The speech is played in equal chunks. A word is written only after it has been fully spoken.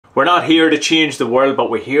We're not here to change the world, but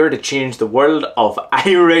we're here to change the world of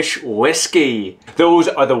Irish whiskey. Those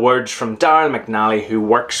are the words from Darrell McNally, who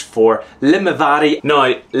works for Limavady.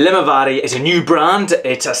 Now, Limavady is a new brand.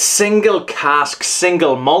 It's a single cask,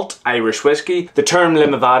 single malt Irish whiskey. The term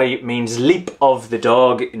Limavady means leap of the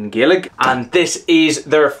dog in Gaelic, and this is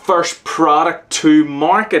their first product to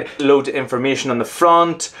market. Loads of information on the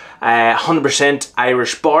front. 100%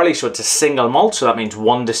 Irish barley, so it's a single malt, so that means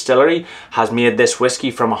one distillery has made this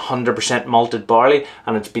whiskey from 100% malted barley,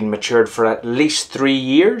 and it's been matured for at least 3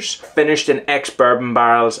 years. Finished in ex-bourbon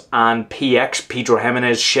barrels and PX, Pedro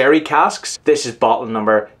Ximenez sherry casks. This is bottle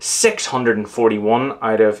number 641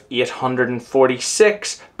 out of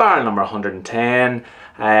 846, barrel number 110.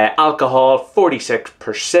 Alcohol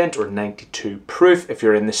 46% or 92 proof if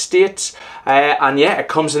you're in the States, and yeah, it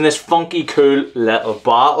comes in this funky cool little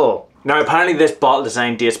bottle. Now apparently this bottle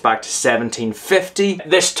design dates back to 1750.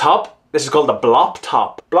 This top, this is called the BLOPP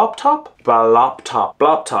top. BLOPP top? BLOPP top.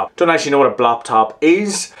 BLOPP top. Don't actually know what a BLOPP top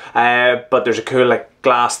is, but there's a cool like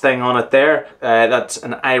glass thing on it there. That's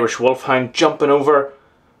an Irish wolfhound jumping over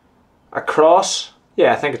a cross.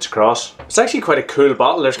 Yeah, I think it's a cross. It's actually quite a cool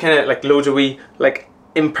bottle. There's kind of like loads of wee like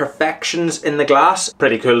imperfections in the glass.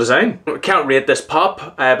 Pretty cool design. We can't rate this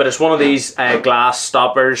pop, but it's one of these glass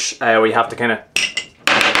stoppers where you have to kind of...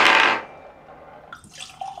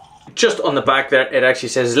 Just on the back there, it actually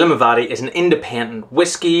says Limavady is an independent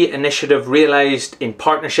whiskey initiative realised in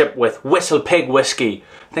partnership with Whistle Pig Whiskey.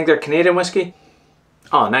 I think they're Canadian whiskey.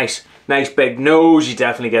 Oh, nice. Nice big nose. You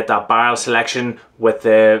definitely get that barrel selection with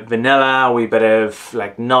the vanilla, a wee bit of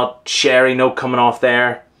like nut, sherry note coming off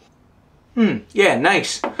there. Yeah,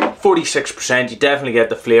 nice. 46%, you definitely get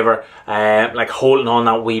the flavour, like holding on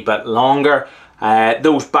that wee bit longer.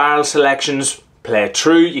 Those barrel selections play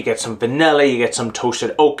true. You get some vanilla, you get some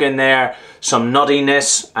toasted oak in there, some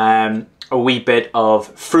nuttiness, a wee bit of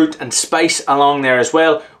fruit and spice along there as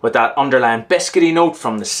well, with that underlying biscuity note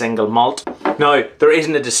from the single malt. Now, there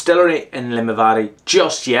isn't a distillery in Limavady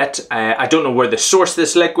just yet. I don't know where they source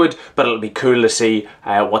this liquid, but it'll be cool to see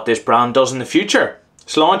what this brand does in the future.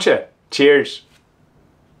 Sláinte. Cheers.